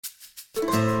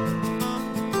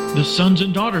The Sons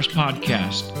and Daughters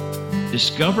Podcast.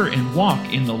 Discover and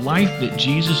walk in the life that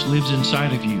Jesus lives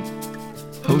inside of you.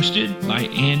 Hosted by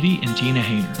Andy and Tina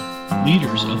Hayner,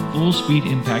 leaders of Full Speed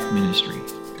Impact Ministry.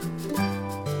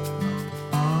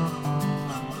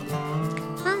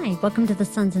 Hi, welcome to the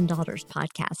Sons and Daughters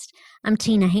Podcast. I'm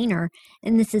Tina Hayner,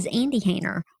 and this is Andy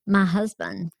Hayner, my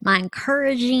husband, my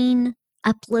encouraging,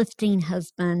 uplifting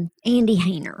husband, Andy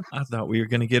Hayner. I thought we were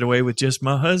going to get away with just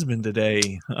my husband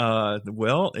today.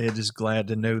 Well, it is glad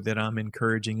to know that I'm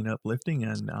encouraging and uplifting,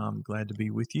 and I'm glad to be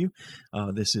with you.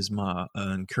 This is my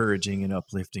encouraging and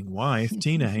uplifting wife,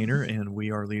 Tina Hayner, and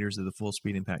we are leaders of the Full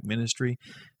Speed Impact Ministry.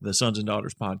 The Sons and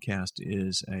Daughters Podcast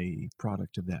is a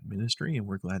product of that ministry, and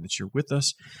we're glad that you're with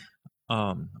us.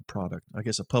 A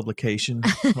publication,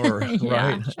 or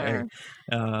Yeah, right, sure.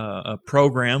 a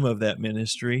program of that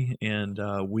ministry, and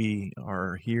we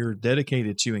are here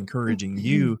dedicated to encouraging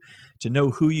you to know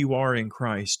who you are in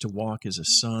Christ, to walk as a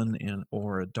son and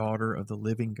or a daughter of the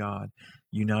living God,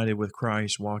 united with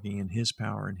Christ, walking in His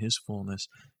power and His fullness,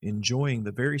 enjoying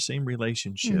the very same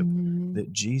relationship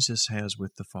that Jesus has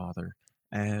with the Father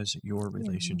as your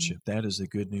relationship. That is the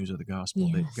good news of the gospel,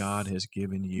 that God has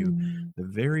given you the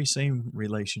very same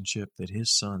relationship that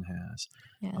His Son has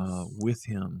with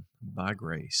Him by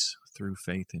grace through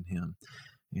faith in Him.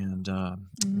 And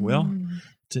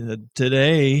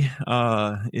today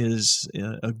is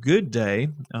a good day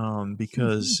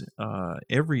because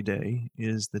every day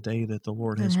is the day that the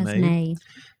Lord has made.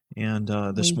 And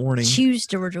this morning, choose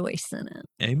to rejoice in it.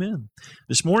 Amen.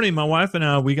 This morning, my wife and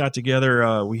I, we got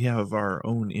together. We have our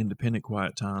own independent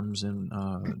quiet times, and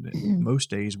most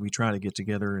days we try to get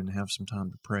together and have some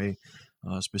time to pray,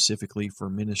 specifically for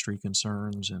ministry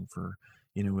concerns and for,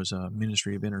 as a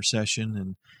ministry of intercession.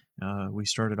 And we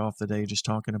started off the day just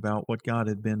talking about what God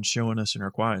had been showing us in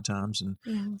our quiet times, and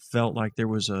felt like there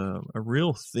was a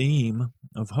real theme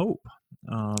of hope.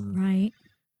 Right.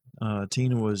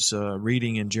 Tina was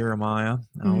reading in Jeremiah.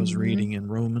 I was reading in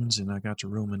Romans, and I got to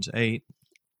Romans 8.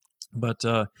 But,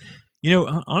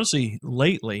 honestly,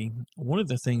 lately, one of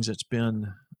the things that's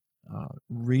been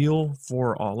real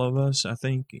for all of us, I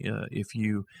think, if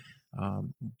you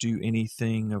do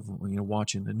anything of,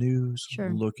 watching the news,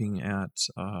 looking at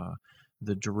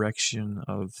the direction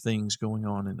of things going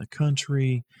on in the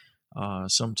country,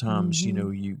 sometimes,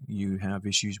 you have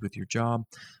issues with your job.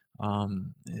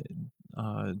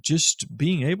 Just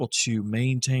being able to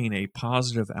maintain a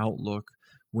positive outlook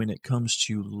when it comes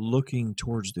to looking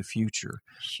towards the future.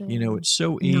 It's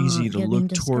so easy to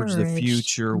look towards the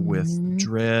future with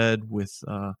dread, with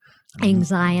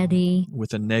anxiety,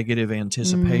 with a negative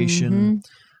anticipation,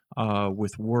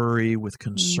 with worry, with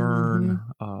concern,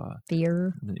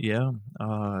 fear.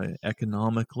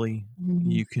 Economically,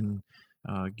 you can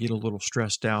get a little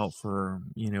stressed out for,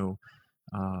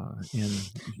 it's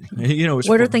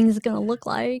what are things going to look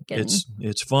like? And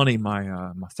it's funny.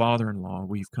 My father-in-law,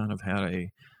 we've kind of had a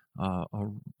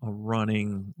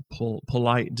running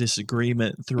polite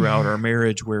disagreement throughout our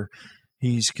marriage, where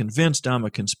he's convinced I'm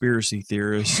a conspiracy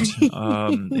theorist,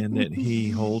 and that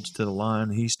he holds to the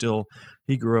line. He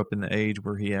grew up in the age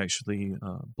where he actually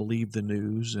believed the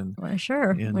news, and when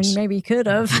maybe you could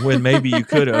have,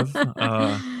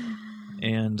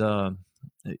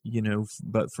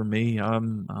 but for me,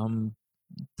 I'm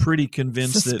pretty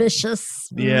convinced suspicious.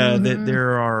 that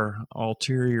there are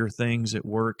ulterior things at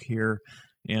work here.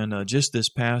 And just this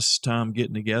past time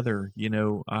getting together,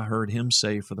 I heard him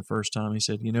say for the first time, he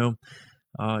said,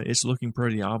 it's looking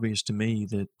pretty obvious to me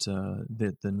that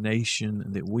the nation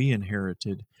that we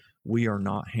inherited, we are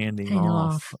not handing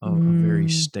off a very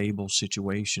stable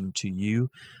situation to you.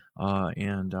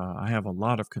 And I have a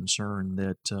lot of concern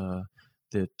that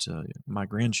my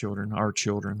grandchildren, our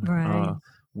children,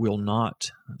 will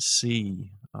not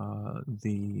see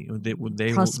they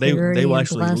will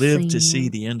actually live to see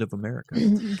the end of America.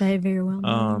 They very well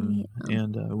may.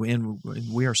 And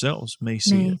we ourselves may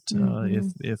see it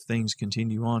if things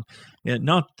continue on. And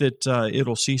not that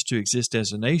it'll cease to exist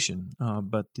as a nation,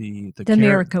 but the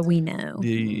America we know.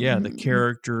 The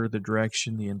character, the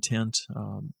direction, the intent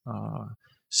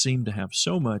seem to have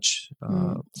so much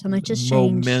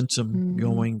momentum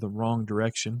going the wrong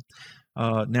direction.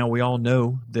 Now we all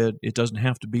know that it doesn't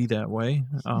have to be that way.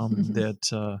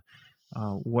 That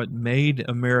what made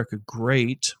America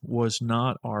great was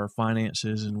not our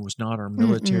finances and was not our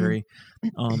military,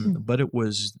 but it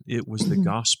was the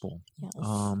gospel. Yes.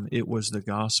 It was the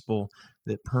gospel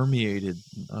that permeated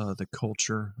the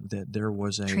culture. That there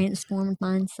was a transformed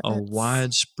mindset, a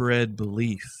widespread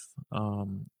belief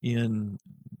in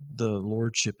the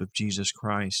lordship of Jesus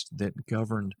Christ that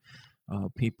governed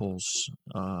people's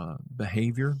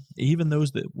behavior. Even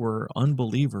those that were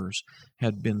unbelievers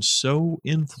had been so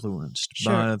influenced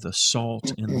by the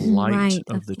salt and light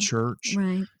of the church.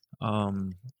 Right.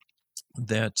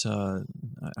 That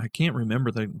I can't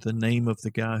remember the name of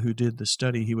the guy who did the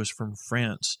study. He was from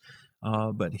France,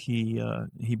 but he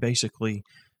basically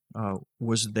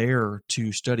was there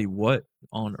to study what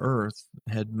on earth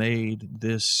had made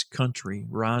this country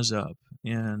rise up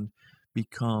and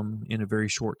become, in a very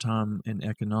short time, an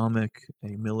economic,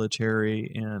 a military,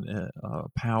 and a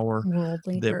power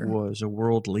that was a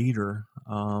world leader,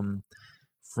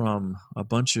 from a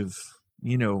bunch of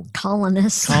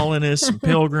colonists and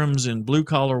pilgrims and blue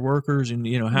collar workers. And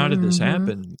how did this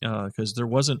happen? Because there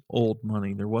wasn't old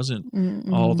money, there wasn't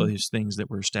all these things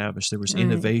that were established. There was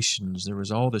innovations, there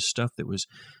was all this stuff that was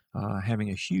having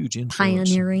a huge influence,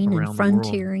 pioneering around and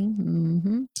frontiering.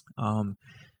 The world.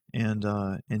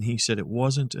 And he said, it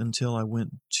wasn't until I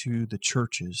went to the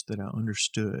churches that I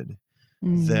understood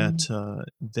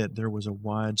that there was a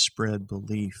widespread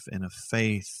belief and a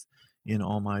faith in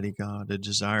Almighty God, a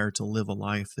desire to live a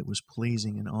life that was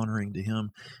pleasing and honoring to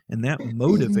Him, and that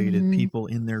motivated people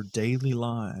in their daily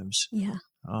lives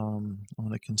on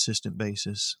a consistent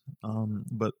basis.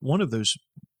 But one of those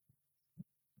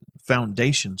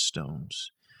foundation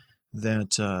stones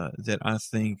that I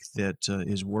think that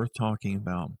is worth talking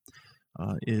about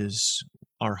is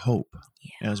our hope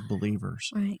as believers.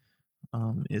 Right.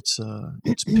 It's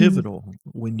pivotal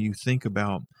when you think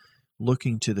about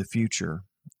looking to the future.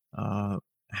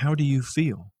 How do you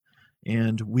feel?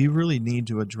 And we really need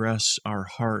to address our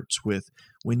hearts with,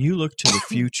 when you look to the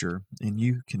future and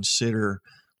you consider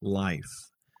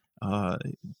life,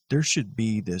 there should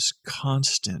be this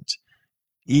constant,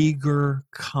 eager,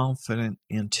 confident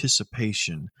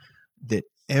anticipation that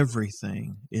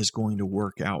everything is going to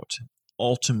work out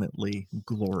ultimately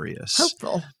glorious.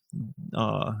 Hopeful.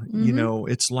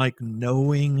 It's like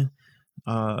knowing,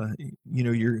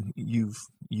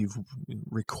 you've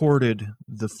recorded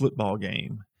the football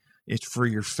game. It's for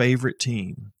your favorite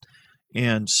team,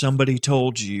 and somebody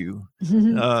told you,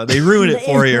 they ruined it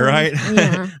for you, right?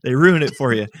 Yeah. They ruined it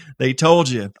for you. They told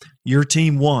you your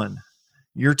team won,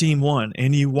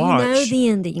 and you watch. You know the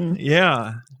ending.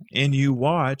 Yeah, and you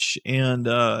watch, and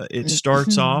it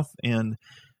starts off, and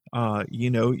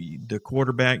the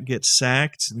quarterback gets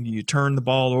sacked, you turn the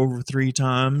ball over 3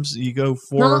 times, you go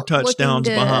 4 touchdowns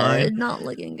behind. Not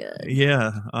looking good.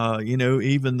 Yeah.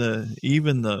 Even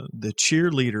the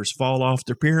cheerleaders fall off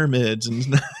their pyramids, and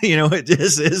it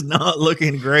just is not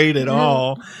looking great at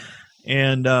all.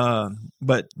 And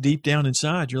but deep down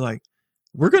inside, you're like,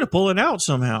 we're going to pull it out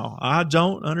somehow. I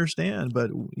don't understand,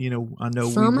 but I know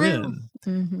somehow we win.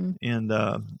 Mm-hmm. And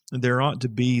there ought to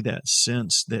be that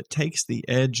sense that takes the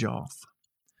edge off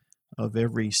of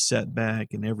every setback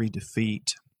and every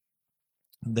defeat,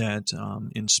 that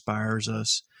inspires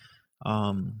us.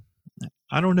 I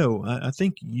don't know. I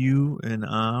think you and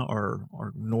I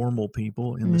are normal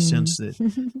people in the sense that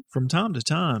from time to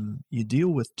time you deal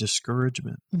with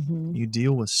discouragement, you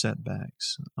deal with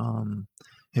setbacks.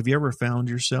 Have you ever found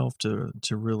yourself to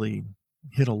really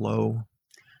hit a low?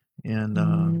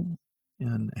 And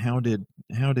how did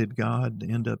God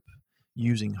end up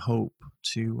using hope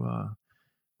to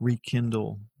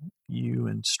rekindle you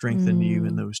and strengthen you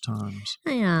in those times?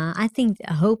 Yeah, I think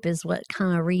hope is what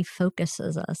kind of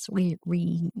refocuses us.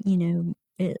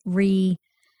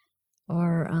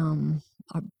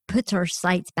 Puts our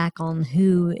sights back on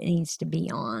who it needs to be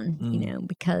on.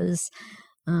 Because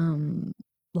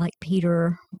like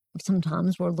Peter,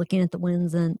 sometimes we're looking at the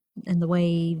winds and the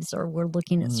waves, or we're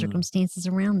looking at circumstances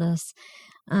around us.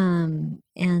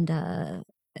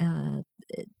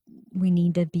 We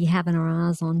need to be having our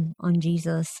eyes on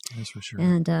Jesus. That's for sure.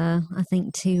 And I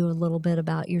think too a little bit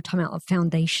about, you're talking about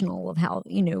foundational of how,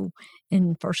 in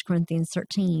 1 Corinthians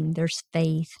 13, there's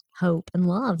faith, hope, and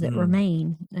love that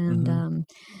remain. And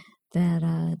that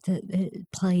it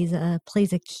plays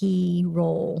a key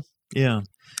role. Yeah.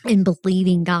 In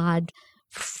believing God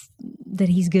that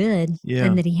He's good,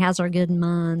 and that He has our good in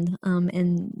mind,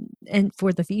 and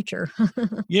for the future.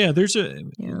 Yeah, there's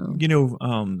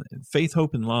faith,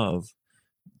 hope, and love.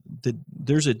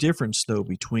 There's a difference though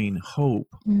between hope,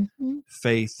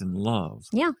 faith, and love.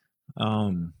 Yeah.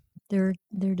 They're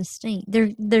distinct.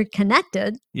 They're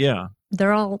connected. Yeah.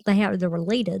 They're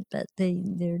related, but they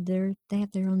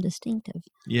have their own distinctive.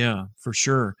 Yeah, for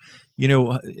sure.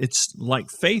 It's like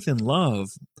faith and love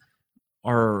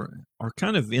are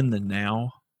kind of in the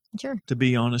now. Sure. To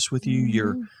be honest with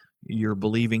you, you're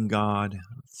believing God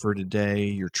for today.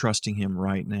 You're trusting Him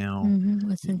right now.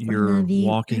 What's in front You're of you.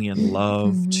 walking in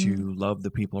love to love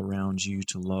the people around you,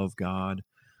 to love God.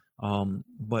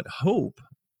 But hope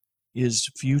is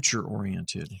future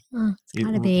oriented. It's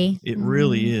gotta be. It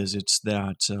really is. It's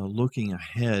that looking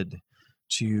ahead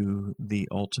to the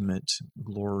ultimate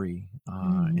glory.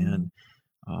 And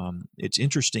it's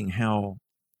interesting how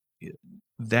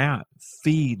that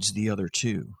feeds the other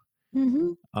two.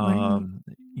 Right.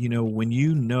 When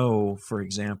you know, for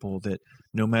example, that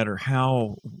no matter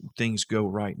how things go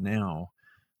right now,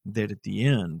 that at the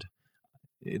end,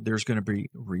 there's going to be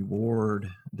reward,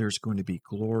 there's going to be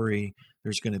glory,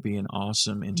 there's going to be an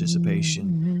awesome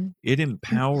anticipation. It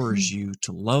empowers you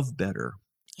to love better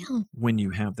when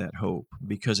you have that hope.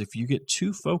 Because if you get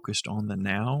too focused on the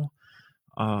now,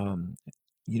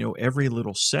 every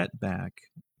little setback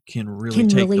can really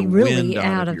take the wind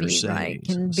out of your sails. Right?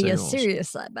 Can be a serious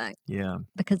setback. Yeah,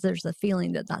 because there's a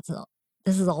feeling that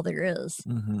this is all there is,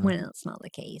 when it's not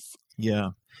the case. Yeah,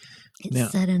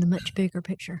 it's set in a much bigger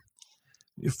picture.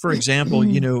 For example,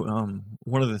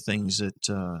 one of the things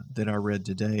that I read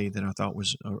today that I thought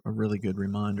was a really good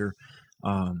reminder,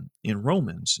 in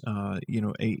Romans,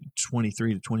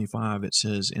 8:23-25, it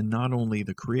says, "And not only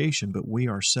the creation, but we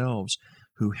ourselves,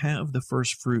 who have the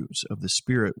first fruits of the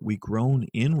Spirit, we groan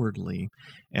inwardly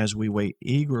as we wait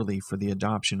eagerly for the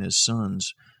adoption as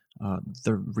sons,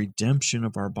 the redemption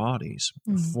of our bodies.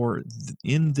 For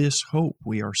in this hope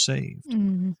we are saved."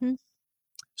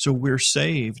 So we're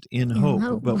saved in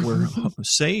hope, but we're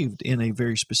saved in a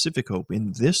very specific hope,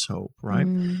 in this hope, right?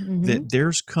 That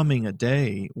there's coming a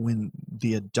day when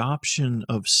the adoption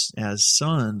as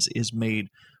sons is made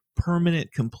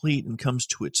permanent, complete, and comes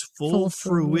to its full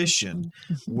fruition,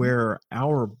 where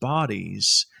our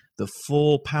bodies, the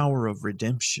full power of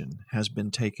redemption has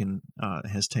taken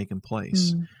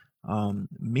place.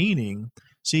 Meaning,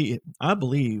 see, I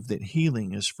believe that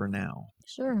healing is for now.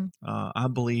 Sure. I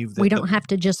believe that we don't have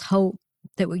to just hope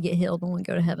that we get healed when we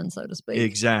go to heaven, so to speak.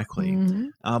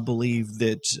 Exactly. I believe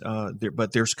that,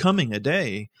 but there's coming a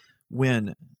day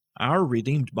when our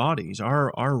redeemed bodies,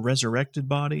 our resurrected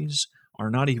bodies, are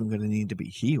not even going to need to be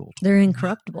healed. They're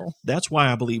incorruptible. That's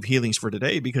why I believe healing's for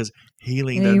today, because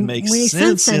healing doesn't make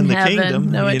sense in the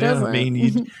kingdom. No, it doesn't. I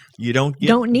mean, you don't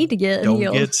need to get healed.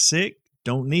 Don't get sick.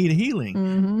 Don't need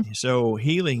healing. So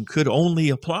healing could only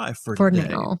apply for today.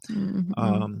 Now.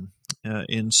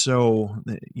 And so,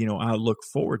 I look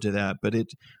forward to that. But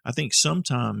I think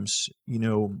sometimes,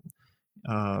 in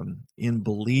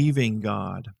believing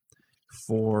God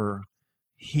for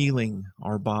healing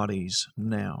our bodies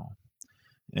now,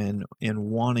 and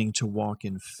wanting to walk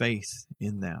in faith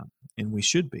in that, and we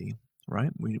should be.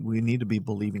 Right? We need to be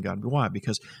believing God. Why?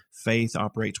 Because faith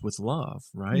operates with love,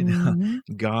 right?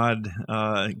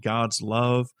 God's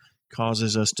love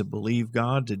causes us to believe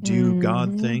God, to do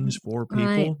God things for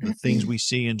people, the things we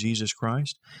see in Jesus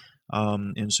Christ.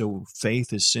 And so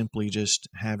faith is simply just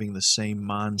having the same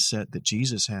mindset that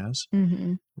Jesus has,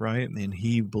 right? And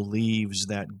he believes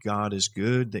that God is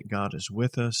good, that God is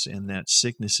with us, and that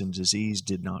sickness and disease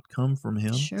did not come from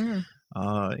him. Sure.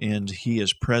 And he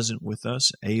is present with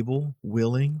us, able,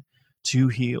 willing to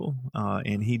heal,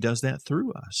 and he does that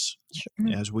through us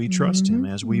as we trust him,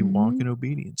 as we walk in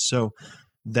obedience. So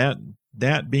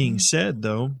that being said,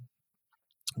 though,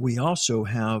 we also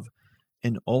have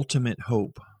an ultimate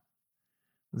hope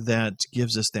that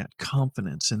gives us that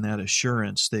confidence and that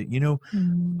assurance that,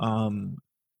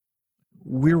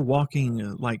 we're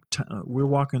walking we're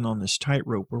walking on this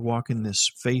tightrope. We're walking this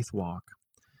faith walk,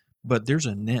 but there's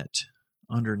a net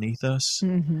underneath us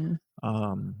that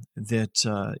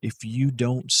if you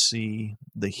don't see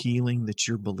the healing that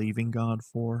you're believing God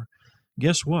for,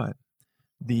 guess what?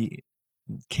 The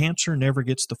cancer never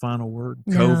gets the final word.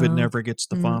 No. COVID never gets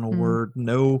the final word.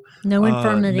 No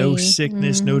infirmity, no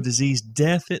sickness, no disease.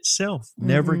 Death itself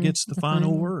never gets the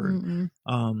final word,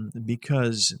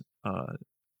 because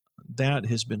that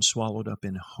has been swallowed up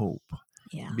in hope.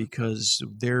 Yeah. Because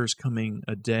there's coming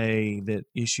a day that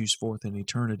issues forth in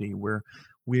eternity where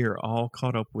we are all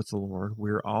caught up with the Lord.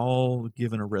 We're all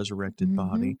given a resurrected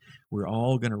body. We're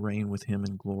all going to reign with him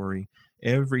in glory.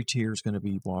 Every tear is going to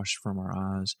be washed from our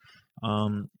eyes.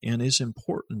 And it's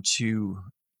important to,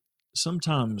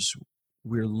 sometimes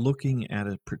we're looking at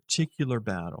a particular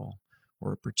battle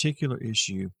or a particular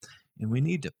issue, and we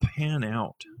need to pan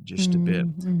out just a bit,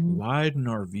 widen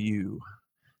our view,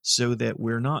 so that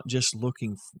we're not just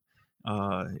looking,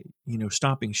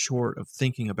 stopping short of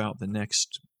thinking about the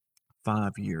next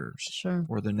 5 years,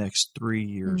 or the next 3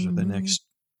 years, or the next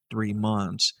 3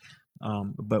 months,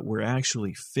 but we're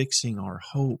actually fixing our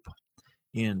hope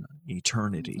in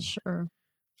eternity. Sure.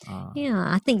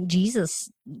 I think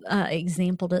Jesus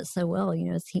exampled it so well,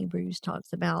 as Hebrews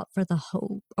talks about, for the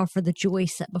hope or for the joy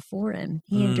set before him.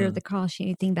 He endured the cross.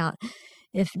 You think about,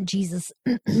 if Jesus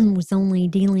was only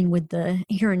dealing with the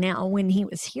here and now when he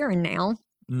was here and now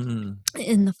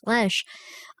in the flesh,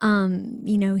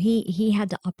 he had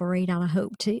to operate out of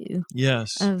hope too.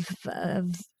 Yes. Of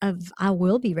I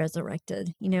will be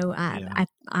resurrected.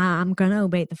 I'm going to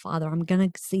obey the Father. I'm going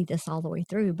to see this all the way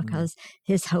through, because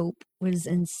his hope was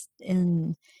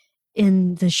in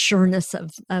the sureness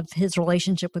of his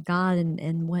relationship with God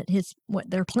and what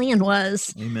their plan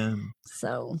was. Amen.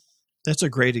 So that's a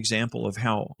great example of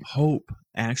how hope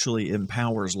actually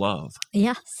empowers love.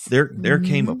 Yes. There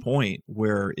came a point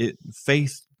where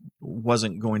faith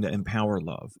wasn't going to empower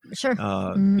love. Sure.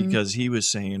 Because he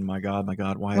was saying, my God,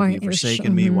 why have you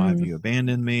forsaken me? Why have you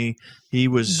abandoned me? There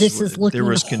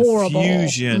was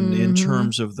confusion in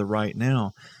terms of the right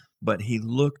now. But he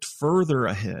looked further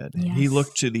ahead. Yes. He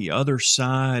looked to the other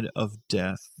side of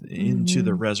death, into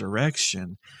the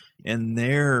resurrection. And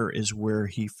there is where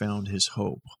he found his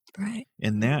hope. Right.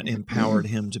 And that empowered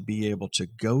him to be able to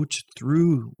go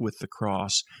through with the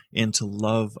cross and to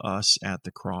love us at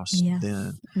the cross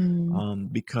then.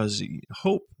 Because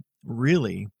hope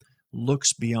really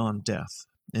looks beyond death.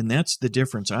 And that's the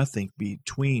difference, I think,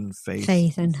 between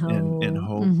faith and hope. And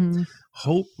hope.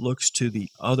 Hope looks to the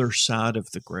other side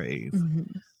of the grave,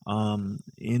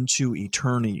 into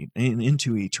eternity.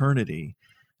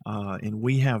 And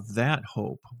we have that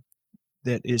hope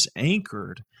that is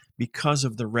anchored because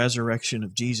of the resurrection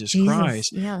of Jesus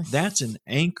Christ. Yes. That's an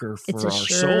anchor for our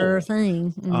sure soul.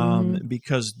 Thing.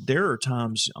 Because there are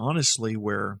times, honestly,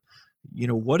 where,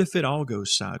 what if it all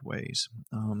goes sideways?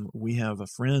 We have a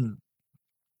friend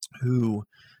who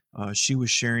she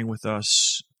was sharing with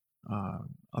us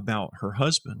about her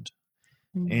husband.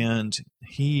 And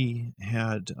he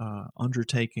had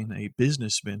undertaken a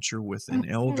business venture with an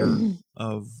elder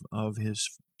of his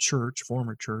church,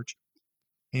 former church.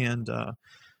 And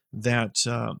that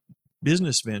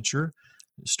business venture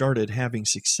started having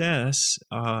success,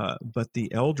 but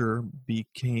the elder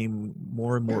became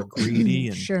more and more greedy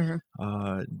and sure.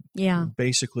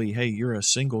 Basically, hey, you're a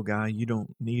single guy, you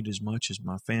don't need as much as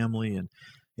my family, and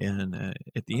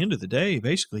at the end of the day,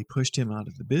 basically pushed him out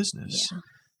of the business.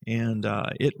 And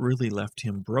it really left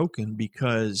him broken,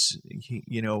 because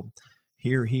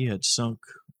here he had sunk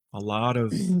a lot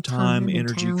of time,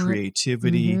 energy, talent.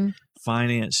 Creativity,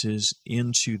 finances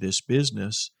into this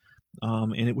business,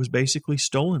 and it was basically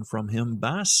stolen from him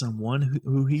by someone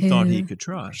who he thought he could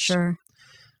trust. Sure.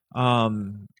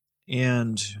 And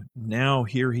now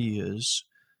here he is,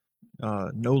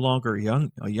 no longer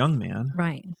a young man.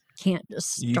 Right. Can't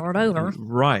just start over.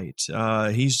 Right.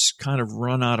 He's kind of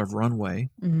run out of runway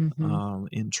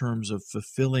in terms of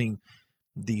fulfilling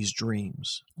these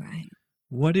dreams. Right.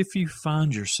 What if you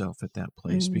find yourself at that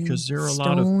place? Because there are a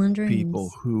lot of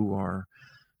people who are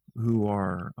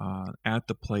at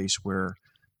the place where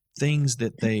things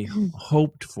that they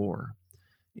hoped for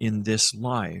in this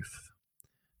life,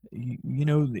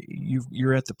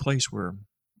 you're at the place where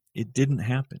it didn't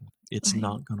happen. It's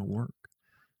not going to work.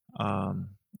 I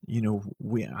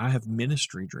have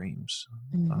ministry dreams.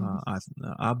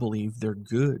 I believe they're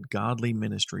good, godly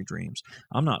ministry dreams.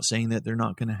 I'm not saying that they're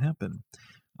not going to happen.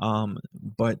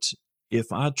 But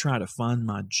if I try to find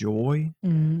my joy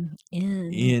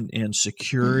in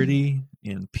security,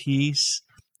 in peace,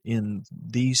 in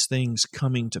these things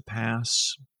coming to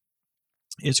pass,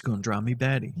 it's going to drive me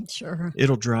batty. Sure.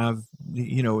 It'll drive,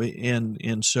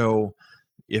 and so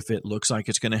if it looks like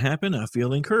it's going to happen, I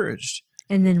feel encouraged.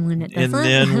 And then when it doesn't, and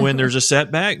then when there's a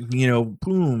setback,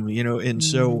 boom, and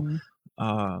so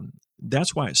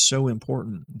that's why it's so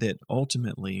important that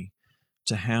ultimately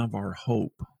to have our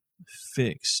hope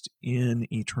fixed in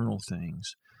eternal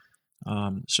things.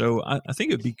 So I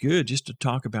think it'd be good just to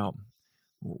talk about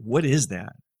what is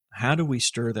that? How do we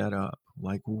stir that up?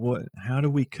 How do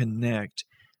we connect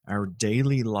our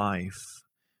daily life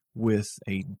with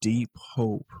a deep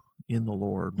hope in the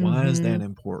Lord? Why is that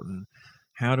important?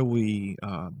 How do we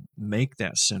make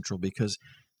that central? Because,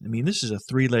 this is a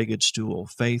three-legged stool: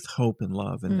 faith, hope, and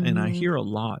love. And I hear a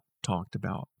lot talked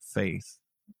about faith.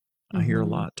 I hear a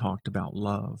lot talked about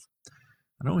love.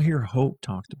 I don't hear hope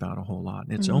talked about a whole lot.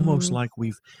 It's almost like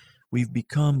we've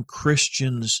become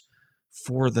Christians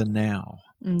for the now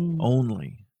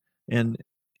only. And,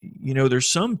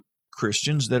 there's some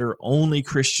Christians that are only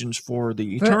Christians for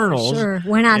the eternals. Sure.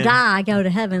 When I die, I go to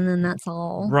heaven, and that's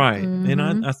all. Right. And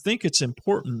I think it's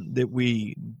important that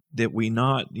we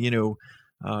not,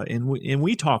 and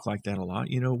we talk like that a lot.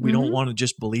 We don't want to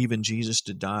just believe in Jesus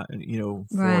to die,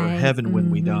 for heaven when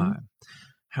we die.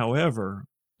 However,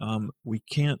 we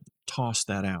can't toss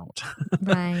that out.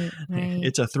 Right.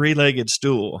 It's a three-legged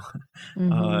stool.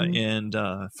 Mm-hmm. And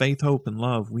faith, hope, and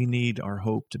love, we need our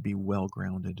hope to be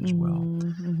well-grounded as well.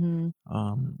 Mm-hmm.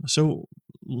 So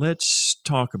let's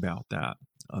talk about that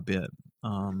a bit.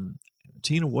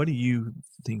 Tina, what do you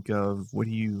think of?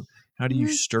 How do you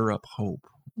stir up hope?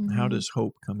 How does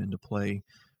hope come into play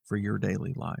for your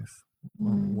daily life?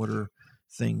 What are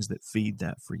things that feed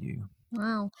that for you?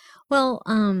 Wow. Well,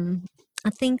 I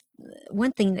think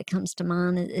one thing that comes to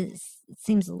mind is it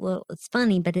seems it's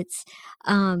funny, but it's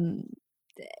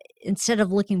instead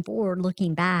of looking forward,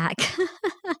 looking back.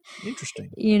 Interesting.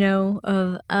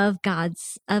 Of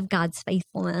God's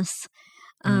faithfulness.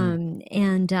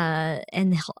 And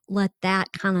let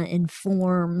that kind of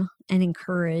inform and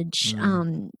encourage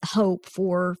hope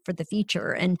for the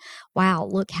future. And wow,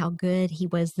 look how good he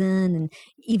was then, and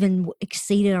even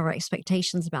exceeded our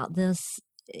expectations about this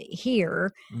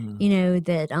here.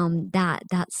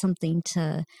 That's something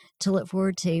to look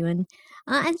forward to. And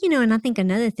I think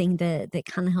another thing that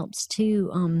kind of helps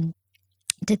too,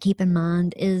 to keep in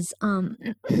mind is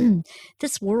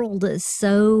this world is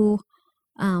so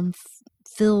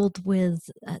filled with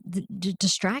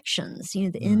distractions.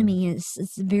 The enemy is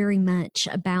very much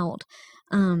about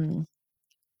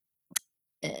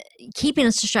keeping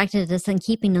us distracted and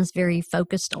keeping us very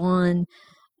focused on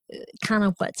kind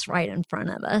of what's right in front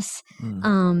of us,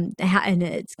 and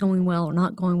it's going well or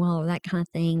not going well or that kind of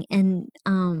thing, and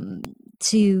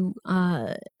to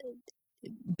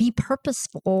be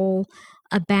purposeful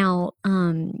about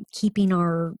keeping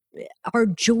our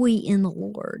joy in the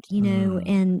Lord,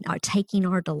 and taking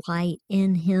our delight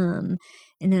in Him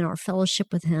and in our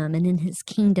fellowship with Him and in His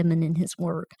kingdom and in His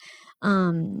work,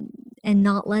 and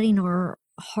not letting our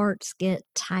hearts get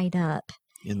tied up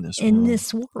in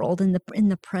this world, in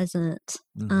the present,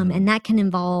 and that can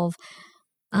involve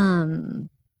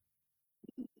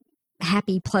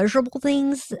happy, pleasurable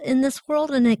things in this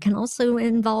world, and it can also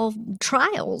involve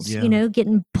trials.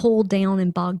 Getting pulled down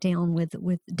and bogged down with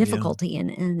difficulty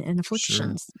and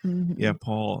afflictions. Sure. Yeah,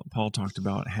 Paul talked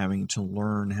about having to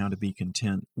learn how to be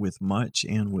content with much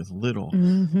and with little,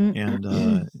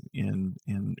 and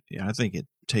I think it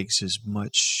takes as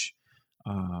much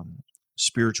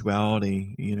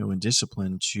spirituality, and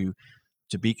discipline to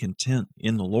be content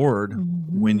in the Lord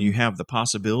when you have the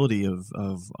possibility of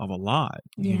a lot,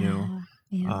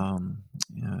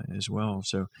 as well.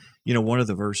 So, one of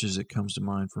the verses that comes to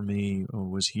mind for me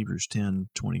was Hebrews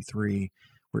 10:23,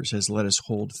 where it says, "Let us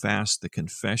hold fast the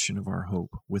confession of our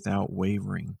hope without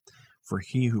wavering, for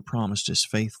He who promised is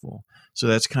faithful." So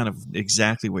that's kind of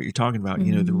exactly what you're talking about.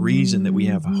 The reason that we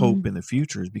have hope in the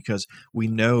future is because we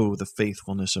know the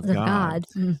faithfulness of God.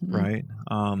 Right?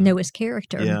 Know His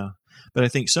character. Yeah. But I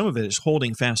think some of it is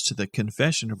holding fast to the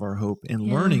confession of our hope and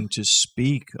learning to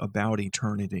speak about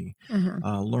eternity,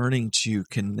 learning to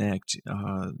connect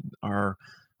that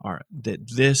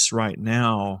this right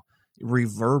now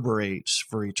reverberates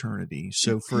for eternity.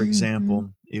 So, for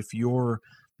example, if you're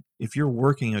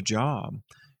working a job,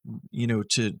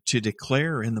 to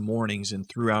declare in the mornings and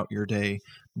throughout your day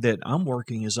that I'm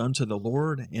working as unto the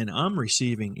Lord and I'm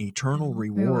receiving eternal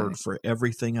reward for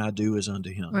everything I do as unto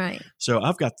Him. Right. So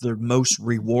I've got the most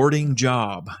rewarding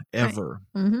job ever.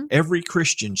 Right. Every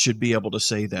Christian should be able to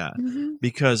say that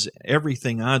because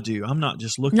everything I do, I'm not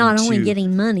just looking not only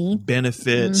getting money,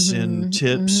 benefits and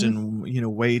tips and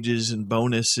wages and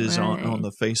bonuses on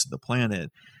the face of the planet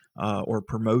or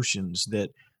promotions,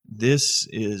 that this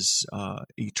is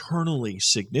eternally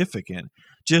significant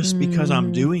just because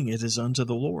I'm doing it as unto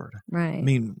the Lord. Right. I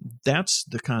mean, that's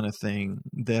the kind of thing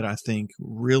that I think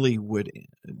really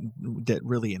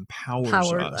empowers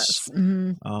us.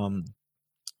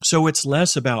 So it's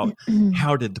less about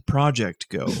how did the project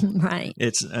go. Right.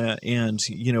 It's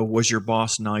was your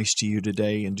boss nice to you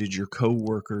today, and did your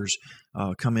coworkers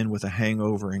come in with a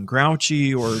hangover and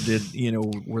grouchy, or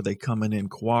were they coming in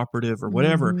cooperative or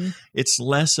whatever? It's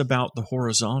less about the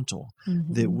horizontal,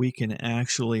 that we can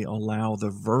actually allow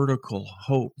the vertical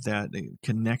hope, that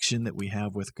connection that we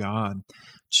have with God,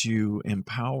 to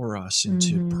empower us and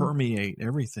to permeate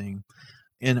everything.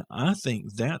 And I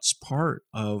think that's part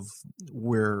of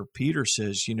where Peter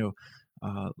says,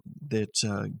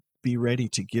 that be ready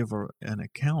to give an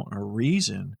account, a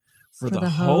reason for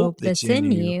the hope that's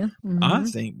in you. I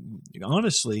think,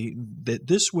 honestly, that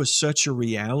this was such a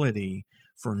reality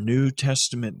for New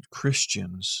Testament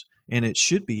Christians, and it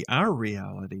should be our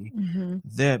reality,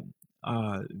 that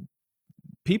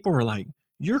people are like,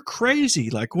 "You're crazy.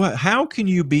 Like, what? How can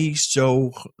you be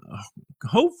so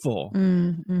hopeful?"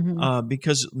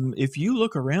 Because if you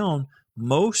look around,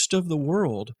 most of the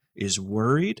world is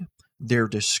worried. they're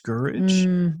discouraged,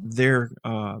 they're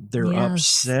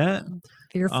Yes. upset,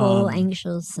 Fearful,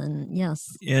 anxious, and yes.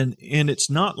 and it's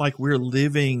not like we're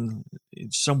living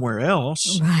somewhere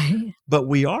else, Right. but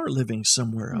we are living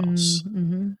somewhere else.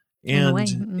 In a way.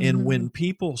 And when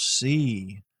people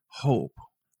see hope,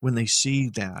 when they see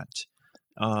that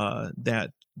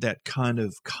that kind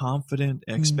of confident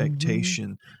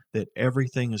expectation that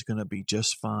everything is going to be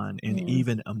just fine and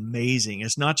even amazing,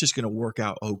 it's not just going to work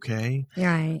out okay.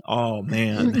 Right. Oh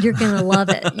man, you're gonna love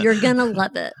it. You're gonna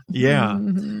love it. Yeah.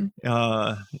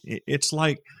 It's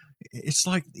like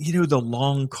the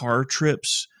long car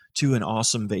trips to an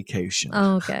awesome vacation.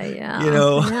 Okay,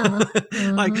 yeah.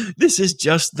 Like this is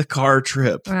just the car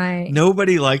trip. Right.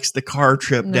 Nobody likes the car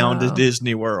trip down to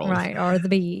Disney World. Right, or the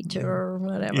beach or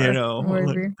whatever.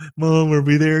 Mom, are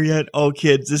we there yet? Oh,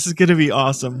 kids, this is going to be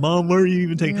awesome. Mom, where are you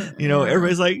even taking?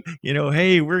 Everybody's like,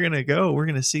 hey, we're going to go. We're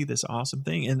going to see this awesome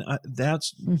thing. And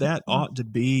that ought to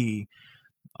be,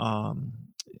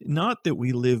 not that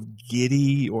we live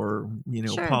giddy or,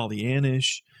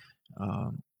 Pollyannish,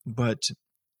 but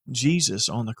Jesus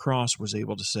on the cross was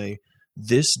able to say,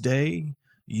 this day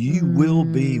you will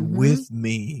be with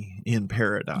me in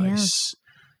paradise. Yes.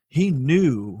 He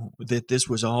knew that this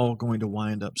was all going to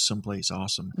wind up someplace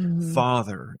awesome.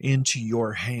 Father, into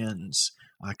your hands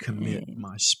I commit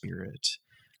my spirit.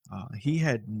 He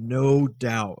had no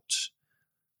doubt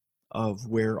of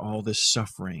where all this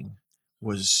suffering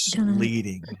was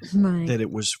leading, that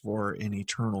it was for an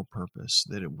eternal purpose,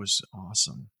 that it was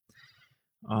awesome.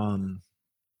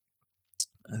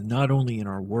 Not only in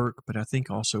our work, but I think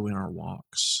also in our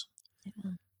walks.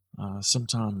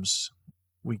 Sometimes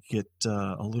we get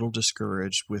a little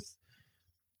discouraged with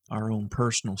our own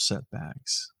personal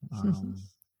setbacks,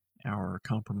 our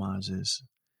compromises,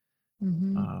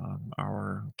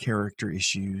 our character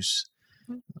issues,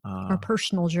 our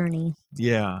personal journey.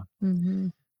 Yeah.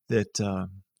 That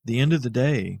the end of the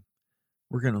day,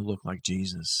 we're going to look like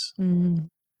Jesus.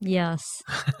 Yes.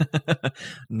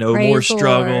 No Praise more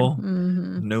struggle,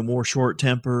 no more short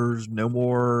tempers, no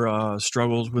more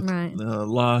struggles with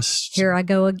lust. Here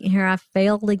I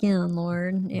failed again,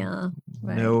 Lord. Yeah.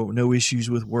 Right. No issues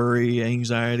with worry,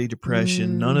 anxiety,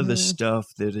 depression, none of the stuff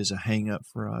that is a hang up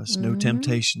for us. No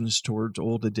temptations towards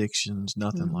old addictions,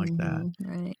 nothing like that.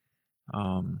 Right.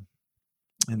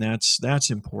 And that's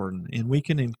important. And we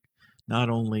can not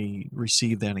only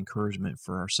receive that encouragement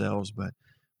for ourselves, but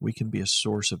we can be a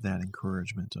source of that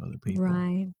encouragement to other people.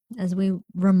 Right. As we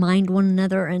remind one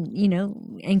another and,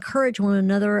 encourage one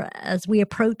another as we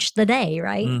approach the day,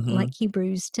 right? Like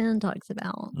Hebrews 10 talks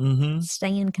about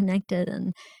staying connected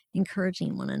and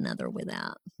encouraging one another with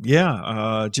that.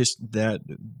 Yeah. Just that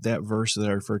verse that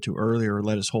I referred to earlier,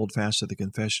 let us hold fast to the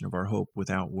confession of our hope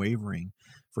without wavering,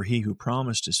 for he who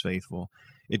promised is faithful.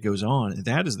 It goes on.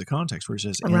 That is the context where it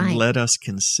says, and let us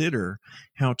consider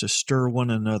how to stir one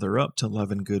another up to love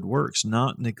and good works,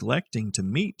 not neglecting to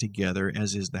meet together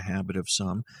as is the habit of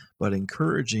some, but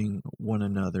encouraging one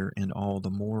another, and all the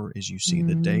more as you see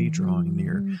the day drawing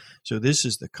near. So this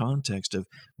is the context of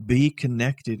be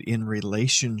connected in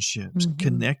relationships,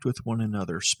 connect with one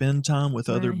another, spend time with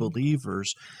other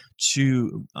believers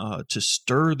to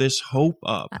stir this hope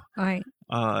up. Right.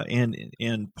 And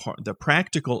the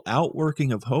practical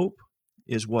outworking of hope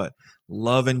is what?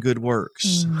 Love and good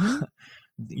works.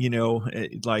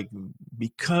 Like,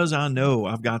 because I know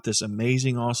I've got this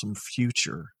amazing, awesome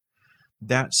future,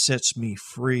 that sets me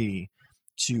free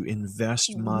to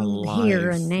invest my life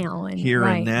here and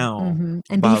now,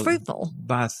 and be fruitful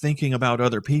by thinking about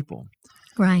other people.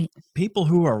 Right. People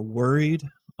who are worried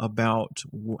about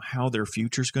how their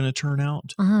future is going to turn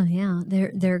out. Oh yeah,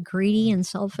 they're greedy and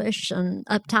selfish and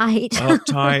uptight.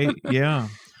 Yeah.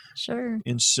 Sure.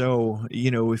 And so,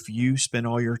 if you spend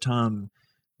all your time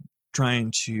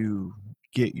trying to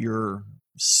get your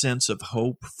sense of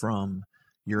hope from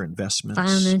your investments,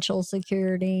 financial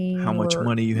security, how much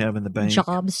money you have in the bank,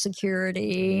 job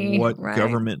security, what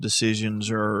government decisions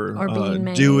are being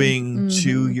made, doing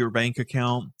to your bank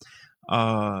account,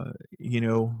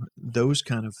 those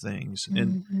kind of things.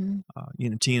 And,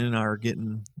 Tina and I are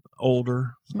getting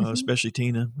older, especially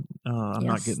Tina. I'm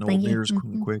not getting old near as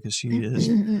quick as she is.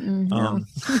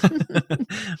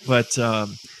 But,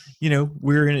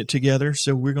 we're in it together.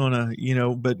 So we're going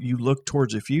to, but you look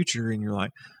towards the future and you're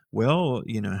like, well,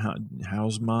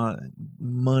 how's my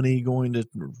money going to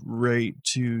rate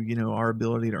to, our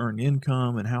ability to earn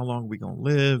income, and how long are we going to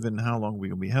live, and how long are we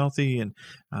going to be healthy? And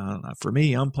for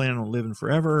me, I'm planning on living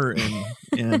forever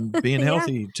and being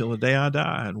healthy till the day I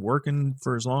die, and working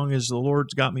for as long as the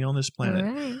Lord's got me on this planet.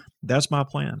 Right. That's my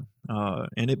plan.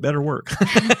 And it better work.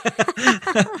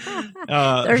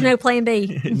 There's no plan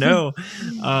B. No.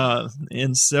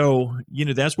 And so,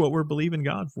 that's what we're believing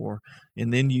God for.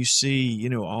 And then you see,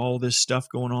 all this stuff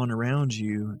going on around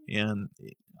you. And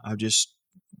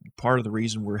part of the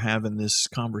reason we're having this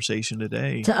conversation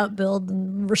today, to upbuild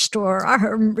and restore. I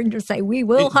heard you say we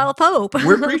will have hope.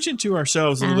 We're preaching to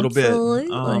ourselves a little bit,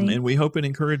 Absolutely. and we hope it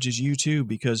encourages you too,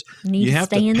 because you have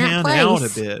to stay in that pan place. out a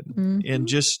bit. And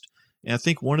I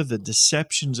think one of the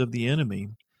deceptions of the enemy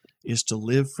is to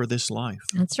live for this life.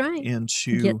 That's right. And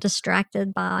to get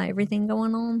distracted by everything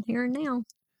going on here and now.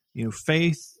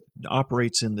 Faith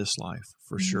operates in this life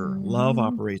for sure. Love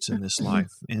operates in this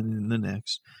life and in the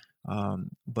next.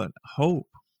 But hope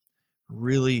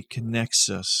really connects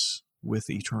us with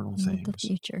eternal things, the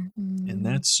future. And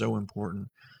that's so important.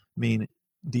 I mean,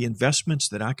 the investments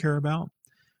that I care about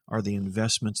are the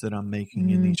investments that I'm making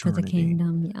in eternity. For the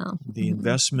kingdom, yeah. The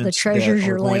investments, the treasures that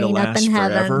you're are going to laying last up in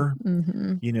forever.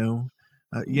 Heaven.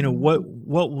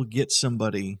 What will get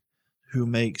somebody who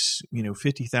makes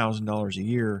 $50,000 a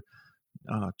year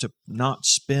to not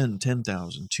spend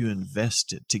 $10,000, to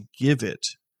invest it, to give it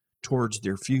towards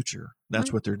their future?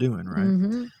 That's what they're doing,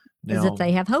 right? As if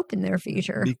they have hope in their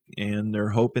future, and they're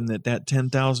hoping that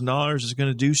 $10,000 is going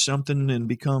to do something and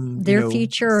become their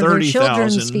future, or their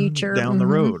children's future down the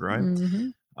road, right?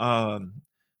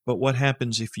 But what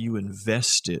happens if you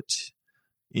invest it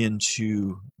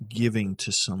into giving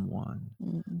to someone,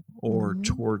 or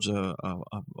towards a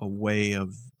way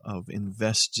of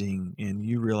investing, and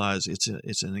you realize it's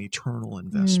an eternal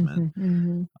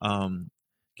investment?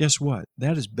 Guess what?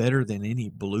 That is better than any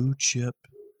blue chip,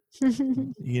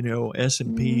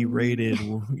 S&P rated,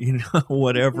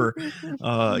 whatever.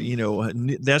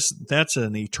 That's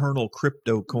an eternal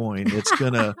crypto coin. It's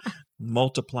gonna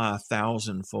multiply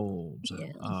 1,000-fold,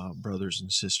 brothers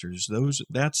and sisters.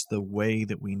 That's the way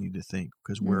that we need to think,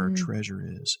 because where our treasure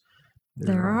is,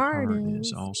 there our heart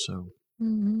is also.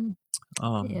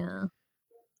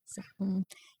 So,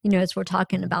 as we're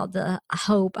talking about the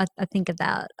hope, I think of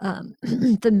that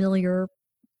familiar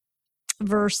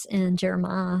verse in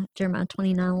Jeremiah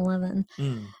 29:11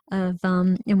 of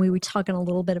and we were talking a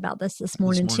little bit about this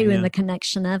morning too, in the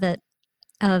connection of it,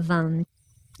 of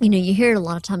you hear it a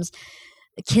lot of times,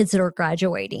 kids that are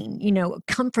graduating,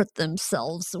 comfort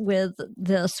themselves with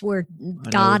this, where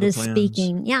God is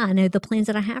speaking. Yeah, I know the plans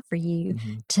that I have for you,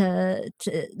 to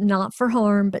not for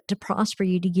harm, but to prosper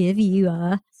you, to give you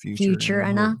a future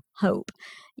and a hope.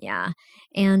 Yeah.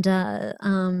 And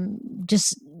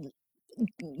just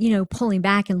pulling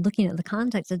back and looking at the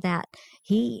context of that,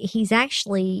 he's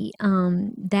actually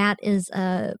that is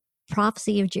a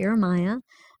prophecy of Jeremiah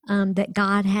that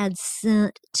God had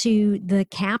sent to the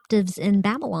captives in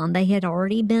Babylon. They had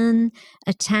already been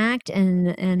attacked,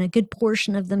 and a good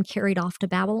portion of them carried off to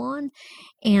Babylon,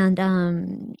 and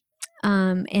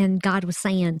God was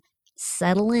saying,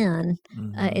 settle in.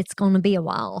 It's going to be a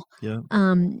while.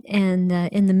 And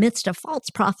in the midst of false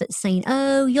prophets saying,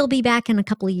 oh, you'll be back in a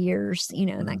couple of years,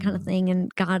 that kind of thing. And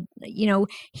God,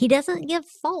 he doesn't give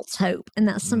false hope. And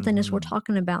that's something as we're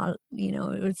talking about,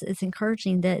 it's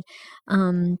encouraging that,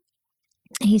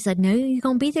 he said, no, you're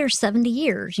going to be there 70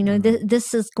 years.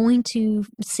 This is going to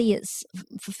see its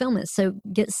fulfillment. So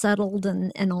get settled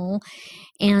and all.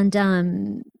 And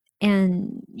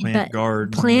plant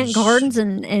gardens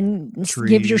and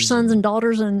give your sons and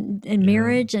daughters in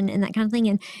marriage and that kind of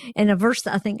thing. And a verse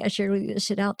that I think I shared with you that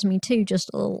stood out to me too, just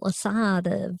a little aside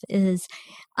of, is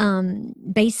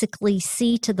basically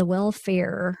see to the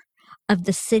welfare of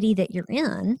the city that you're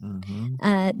in.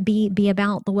 Be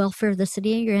about the welfare of the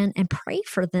city you're in, and pray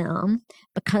for them,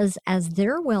 because as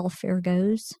their welfare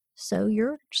goes, so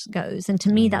yours goes. And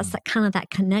to me, that's that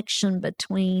connection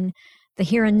between the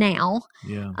here and now,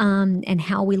 and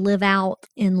how we live out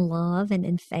in love and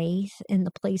in faith in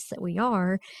the place that we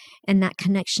are, and that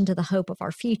connection to the hope of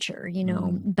our future,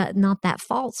 but not that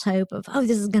false hope of, oh,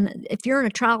 this is if you're in a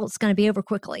trial, it's going to be over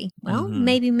quickly. Well,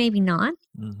 maybe not.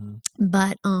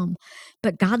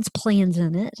 But God's plans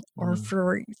in it are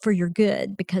for your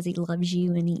good, because he loves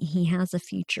you, and he has a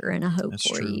future and a hope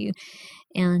for you.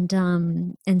 And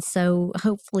so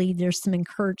hopefully there's some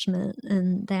encouragement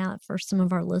in that for some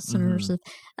of our listeners of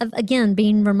again,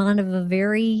 being reminded of a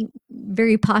very,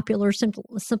 very popular,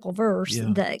 simple verse,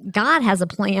 that God has a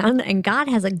plan and God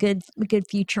has a good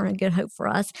future and a good hope for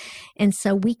us. And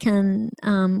so we can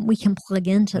plug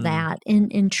into that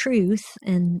in truth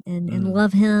and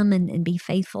love him and be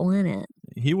faithful in it.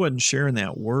 he wasn't sharing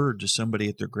that word to somebody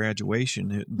at their graduation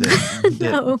that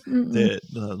No. that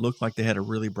looked like they had a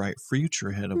really bright future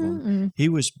ahead of them. Mm-mm. He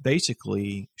was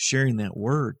basically sharing that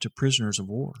word to prisoners of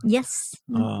war. Yes.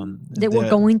 That were That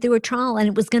going through a trial, and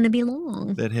it was going to be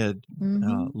long. that had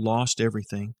lost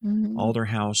everything, all their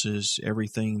houses,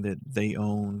 everything that they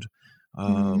owned,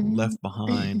 left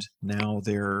behind. Now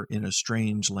they're in a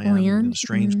strange land, in a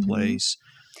strange place.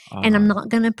 And I'm not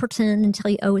going to pretend and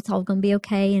tell you, oh, it's all going to be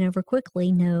okay and over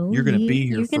quickly. No, you're going to be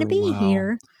here you're for going to a be while,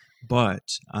 here. but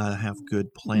I have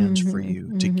good plans for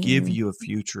you to give you a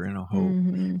future and a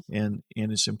hope. And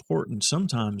it's important.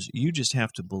 Sometimes you just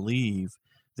have to believe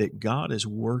that God is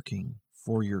working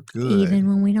for your good, even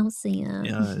when we don't see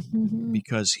Him,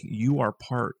 because you are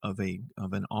part of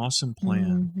an awesome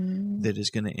plan that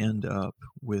is going to end up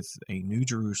with a new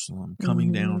Jerusalem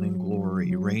coming down in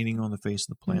glory, reigning on the face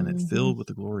of the planet, filled with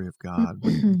the glory of God,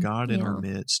 with God in our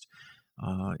midst,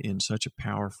 in such a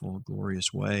powerful,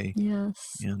 glorious way.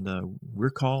 Yes, and we're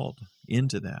called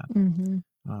into that.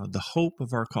 The hope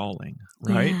of our calling,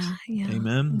 right? Yeah.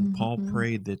 Amen. Paul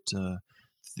prayed that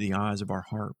the eyes of our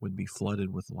heart would be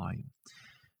flooded with light.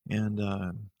 And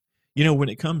when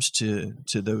it comes to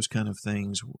those kind of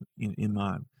things, in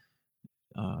my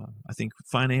I think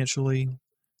financially,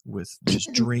 with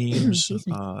just dreams,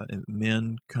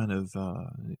 men kind of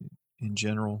in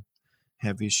general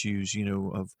have issues,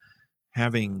 of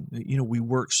having, we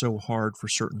work so hard for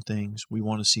certain things. We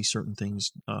want to see certain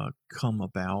things come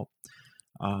about.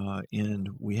 And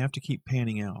we have to keep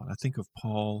panning out. I think of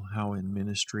Paul, how in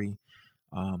ministry,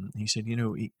 he said,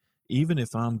 even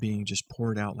if I'm being just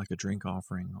poured out like a drink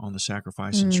offering on the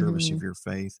sacrifice and service of your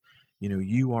faith,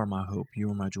 you are my hope,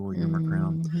 you are my joy, you're my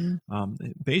crown.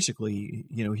 Basically,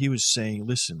 he was saying,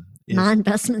 listen, my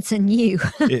investment's in you.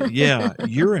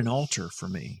 You're an altar for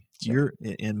me.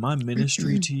 And my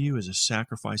ministry to you is a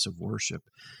sacrifice of worship.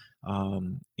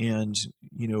 In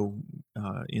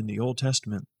the Old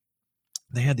Testament,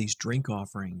 they had these drink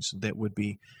offerings that would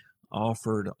be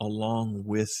offered along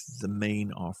with the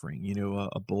main offering.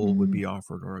 A bull would be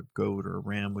offered, or a goat or a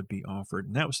ram would be offered,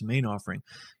 and that was the main offering.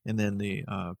 And then the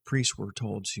priests were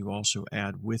told to also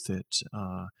add with it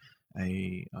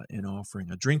an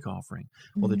offering, a drink offering.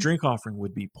 Well, the drink offering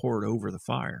would be poured over the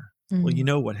fire. Well, you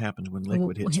know what happens when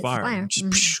liquid hits fire. It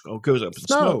just goes up in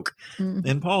smoke.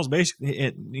 And Paul's basically,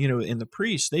 in the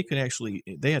priests,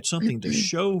 they had something to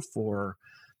show for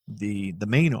the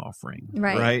main offering,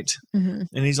 right? And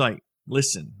he's like,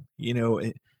 listen,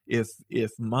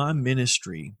 if my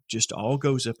ministry just all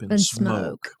goes up in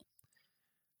smoke,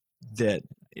 that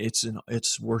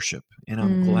it's worship, and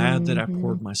I'm glad that I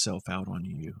poured myself out on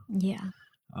you.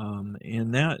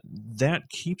 And that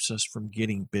keeps us from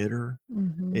getting bitter.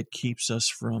 It keeps us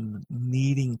from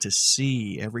needing to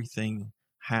see everything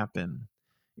happen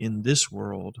in this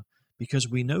world, because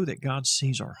we know that God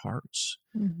sees our hearts.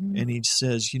 And He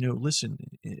says, listen,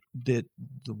 that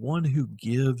the one who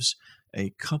gives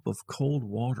a cup of cold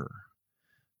water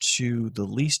to the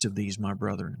least of these, my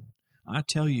brethren, I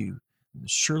tell you,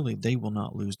 surely they will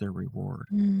not lose their reward.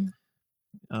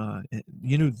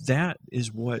 That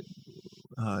is what,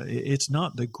 it's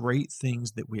not the great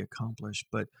things that we accomplish,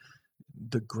 but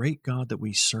the great God that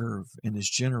we serve, and His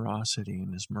generosity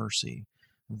and His mercy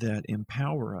that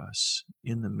empower us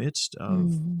in the midst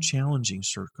of challenging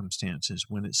circumstances,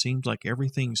 when it seems like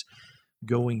everything's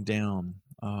going down.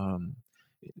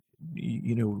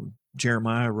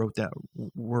 Jeremiah wrote that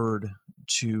word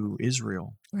to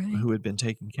Israel, who had been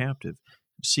taken captive.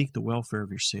 Seek the welfare of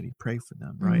your city, pray for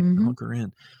them, right? Hunker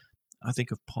in. I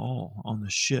think of Paul on the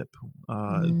ship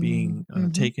being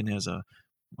taken as a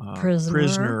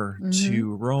prisoner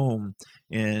to Rome,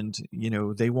 and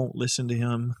they won't listen to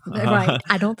him. Right.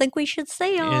 I don't think we should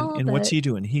say all. And what's he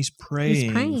doing? He's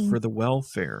praying for the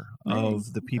welfare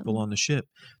of the people on the ship.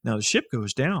 Now the ship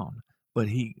goes down, but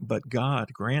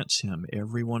God grants him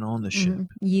everyone on the ship.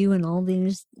 You and all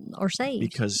these are saved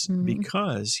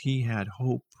because he had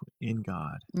hope in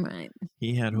God. Right.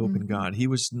 He had hope in God.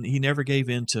 He never gave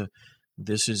in to,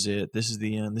 this is it. This is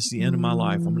the end. This is the end of my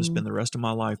life. I'm going to spend the rest of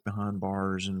my life behind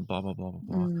bars and blah, blah, blah,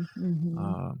 blah,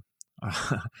 blah.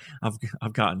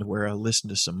 I've gotten to where I listen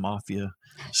to some mafia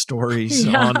stories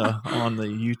on the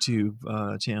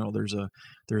YouTube channel. There's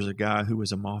a guy who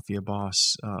was a mafia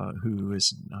boss who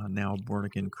is now a born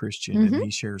again Christian, and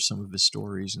he shares some of his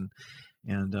stories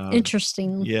and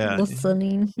interesting.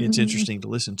 Listening. It's interesting to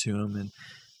listen to him,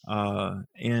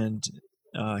 and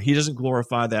he doesn't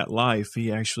glorify that life.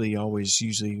 He actually always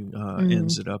usually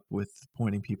ends it up with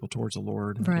pointing people towards the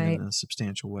Lord in a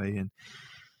substantial way. And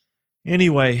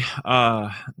anyway,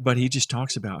 but he just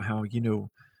talks about how,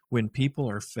 when people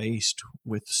are faced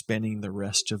with spending the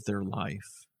rest of their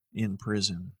life in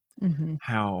prison,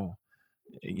 how,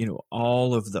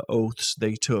 all of the oaths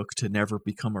they took to never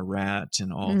become a rat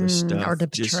and all this stuff, or to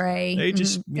betray, they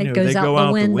just, it goes they out go the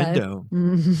out window.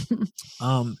 the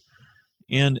window.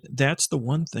 And that's the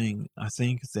one thing I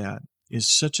think that is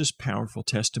such a powerful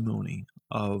testimony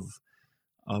of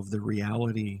the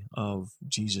reality of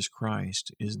Jesus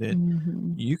Christ, is that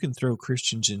you can throw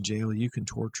Christians in jail, you can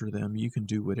torture them, you can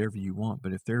do whatever you want,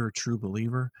 but if they're a true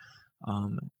believer,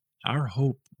 our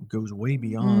hope goes way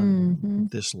beyond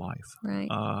this life. Right.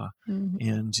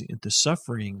 And the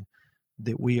suffering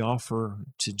that we offer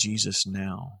to Jesus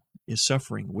now is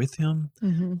suffering with him,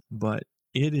 but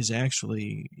it is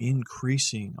actually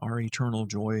increasing our eternal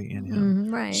joy in him.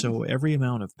 Right. So every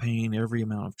amount of pain, every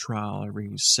amount of trial,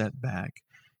 every setback,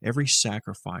 every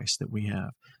sacrifice that we have,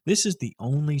 this is the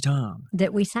only time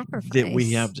that we sacrifice, that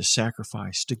we have to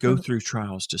sacrifice, to go through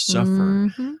trials, to suffer.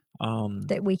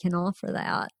 That we can offer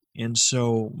that. And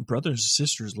so, brothers and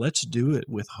sisters, let's do it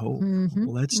with hope.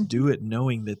 Let's do it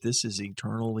knowing that this is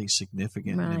eternally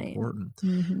significant and important.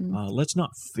 Let's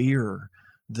not fear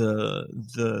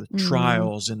the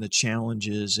trials and the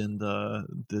challenges and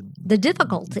the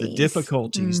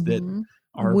difficulties that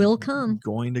are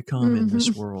going to come in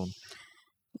this world.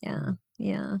 Yeah.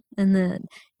 And that,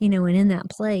 and in that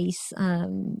place,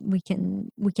 we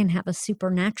can have a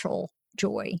supernatural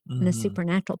joy and a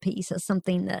supernatural peace. Is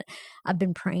something that I've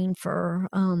been praying for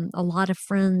a lot of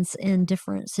friends in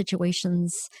different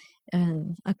situations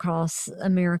across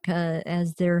America,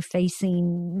 as they're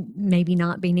facing maybe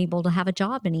not being able to have a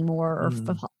job anymore or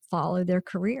follow their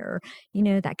career.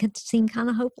 That could seem kind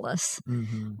of hopeless.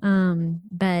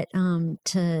 But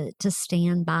to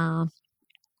stand by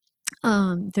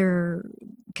their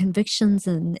convictions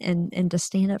and to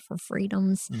stand up for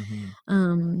freedoms,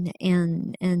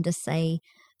 and to say,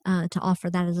 to offer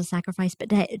that as a sacrifice, but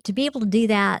to be able to do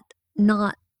that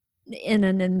not in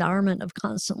an environment of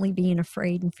constantly being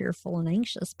afraid and fearful and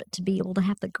anxious, but to be able to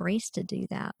have the grace to do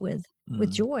that with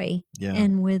joy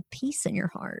and with peace in your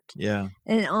heart.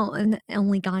 And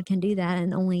only God can do that,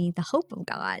 and only the hope of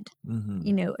God,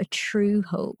 a true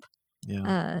hope,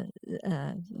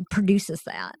 produces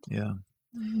that.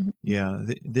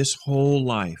 This whole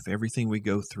life, everything we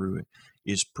go through it,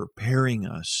 is preparing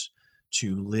us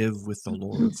to live with the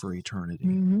Lord for eternity.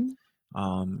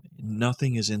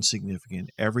 Nothing is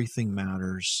insignificant. Everything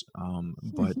matters.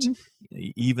 But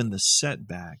even the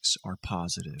setbacks are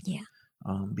positive.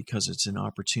 Because it's an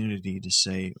opportunity to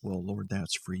say, well, Lord,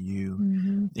 that's for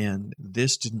you. And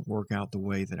this didn't work out the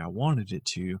way that I wanted it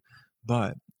to,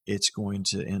 but it's going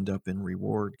to end up in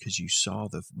reward, because you saw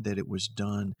that it was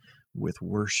done with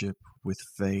worship, with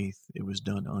faith. It was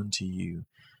done unto you.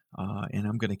 And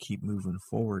I'm going to keep moving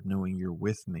forward knowing you're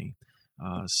with me.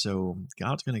 So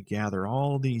God's going to gather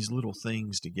all these little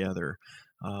things together.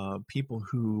 People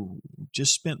who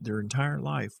just spent their entire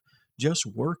life just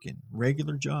working,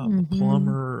 regular job, a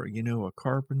plumber, a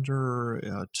carpenter,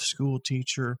 a school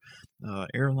teacher,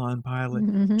 airline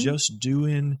pilot, just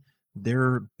doing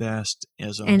their best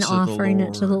as unto and offering the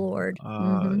Lord. It to the Lord.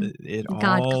 It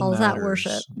God all calls matters. that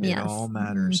worship. It all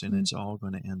matters, and it's all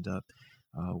going to end up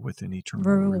with an eternal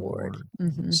reward.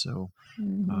 So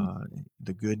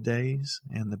the good days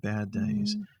and the bad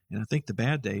days. And I think the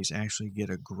bad days actually get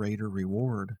a greater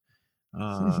reward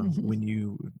when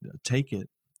you take it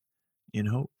in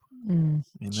hope.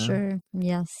 Sure.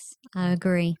 Yes, I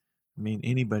agree. I mean,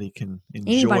 anybody can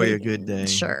enjoy a good day.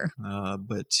 Sure.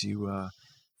 But to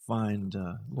find,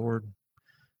 Lord,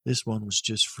 this one was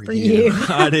just for you.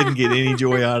 I didn't get any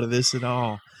joy out of this at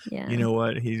all. You know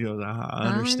what? He goes, I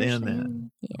understand that.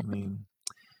 I mean,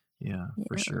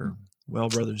 for sure. Well,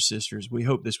 brothers and sisters, we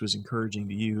hope this was encouraging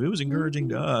to you. It was encouraging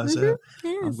to us. Yes.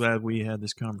 I'm glad we had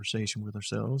this conversation with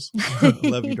ourselves.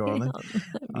 Love you, darling.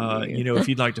 If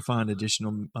you'd like to find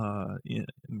additional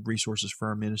resources for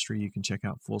our ministry, you can check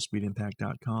out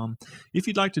fullspeedimpact.com. If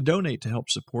you'd like to donate to help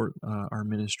support our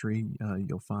ministry,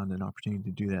 you'll find an opportunity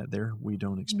to do that there. We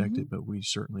don't expect it, but we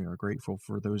certainly are grateful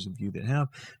for those of you that have.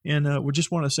 And we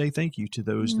just want to say thank you to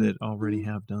those that already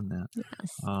have done that.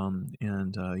 Yes.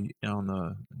 And on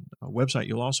the website,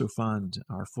 you'll also find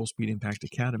our Full Speed Impact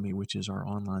Academy, which is our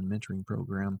online mentoring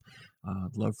program.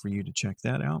 I'd love for you to check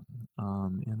that out.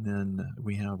 And then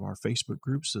we have our Facebook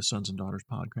groups, the Sons and Daughters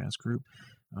Podcast group.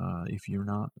 If you're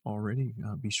not already,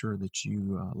 be sure that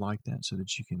you like that so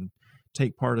that you can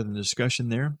take part in the discussion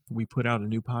there. We put out a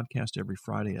new podcast every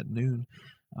Friday at noon.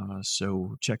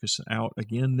 So check us out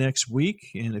again next week.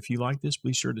 And if you like this,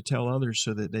 be sure to tell others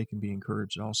so that they can be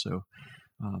encouraged also.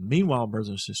 Meanwhile, brothers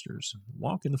and sisters,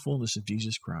 walk in the fullness of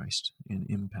Jesus Christ and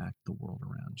impact the world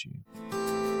around you.